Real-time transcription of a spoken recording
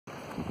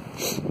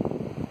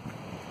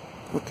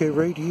Okay,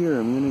 right here,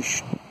 I'm going to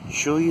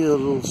show you a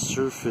little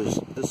surface.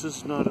 This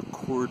is not a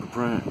cord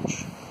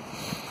branch.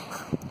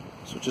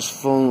 So just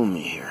follow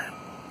me here.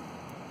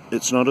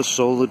 It's not a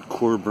solid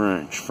core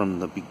branch. From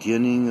the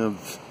beginning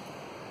of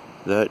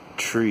that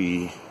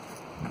tree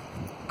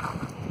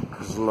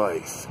is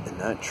life. And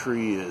that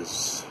tree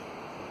is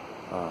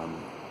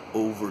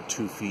over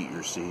 2 feet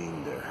you're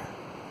seeing there.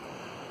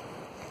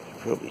 You've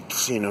probably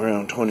seen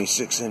around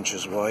 26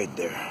 inches wide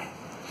there.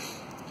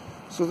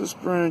 So this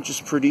branch is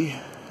pretty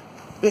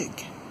big.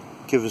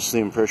 Give us the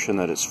impression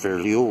that it's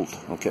fairly old,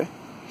 okay?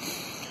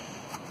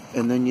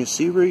 And then you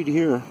see right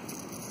here,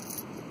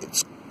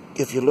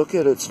 if you look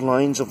at its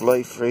lines of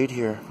life right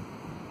here,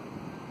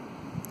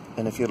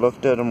 and if you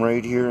looked at them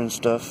right here and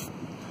stuff,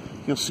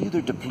 you'll see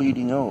they're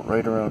depleting out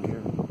right around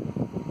here.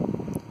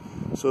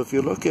 So if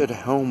you look at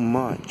how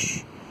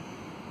much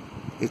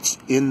it's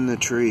in the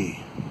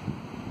tree,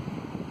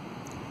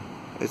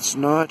 it's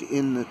not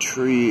in the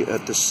tree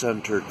at the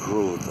center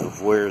growth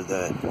of where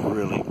that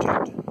really did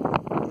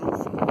grow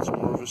from. It's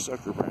more of a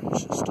sucker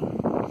branch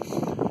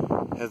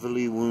system.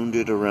 Heavily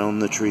wounded around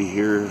the tree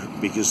here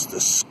because the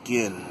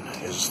skin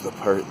is the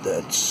part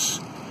that's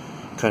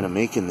kind of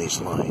making these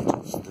lines.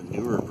 It's the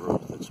newer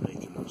growth that's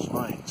making those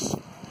lines.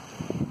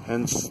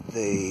 Hence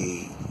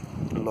they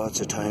lots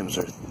of times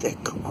are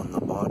thick on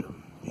the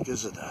bottom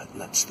because of that.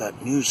 And that's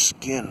that new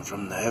skin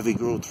from the heavy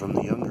growth from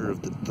the younger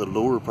of the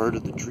lower part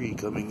of the tree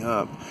coming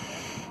up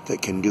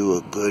that can do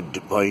a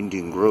good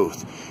binding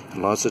growth.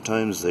 And lots of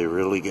times they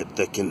really get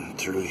thickened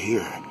through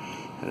here.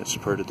 And it's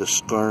part of the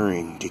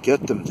scarring to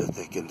get them to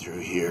thicken through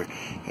here.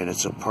 And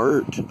it's a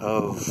part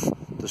of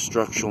the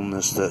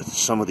structuralness that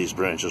some of these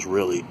branches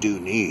really do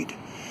need,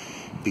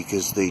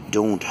 because they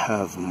don't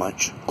have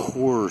much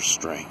core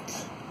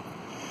strength.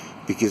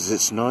 Because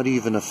it's not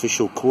even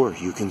official core.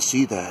 You can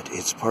see that.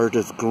 It's part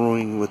of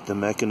growing with the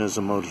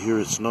mechanism out here.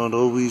 It's not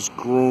always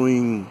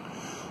growing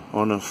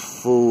on a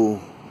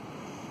full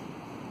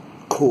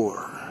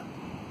core.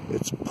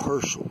 It's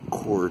partial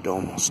cored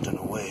almost in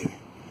a way.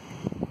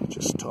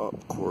 Just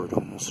top cord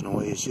almost in a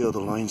way. You see how the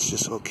lines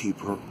just all keep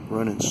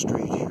running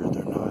straight here.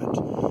 They're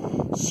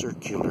not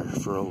circular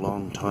for a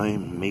long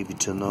time, maybe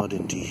to not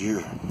into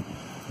here.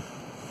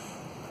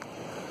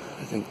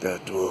 I think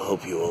that will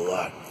help you a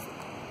lot.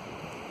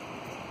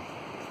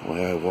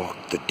 Why I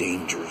walk the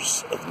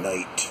dangers of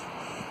night,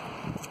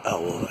 of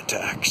owl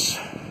attacks.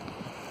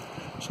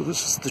 So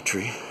this is the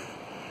tree.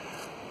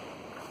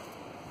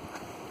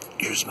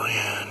 Here's my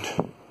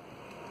hand.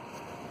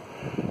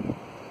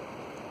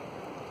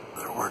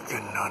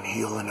 Working on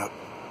healing up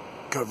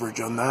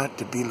coverage on that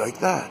to be like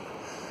that.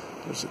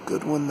 There's a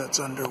good one that's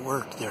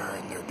underworked there,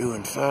 and they're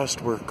doing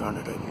fast work on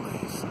it, I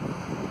believe.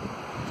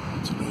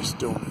 It's a nice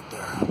donut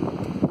there.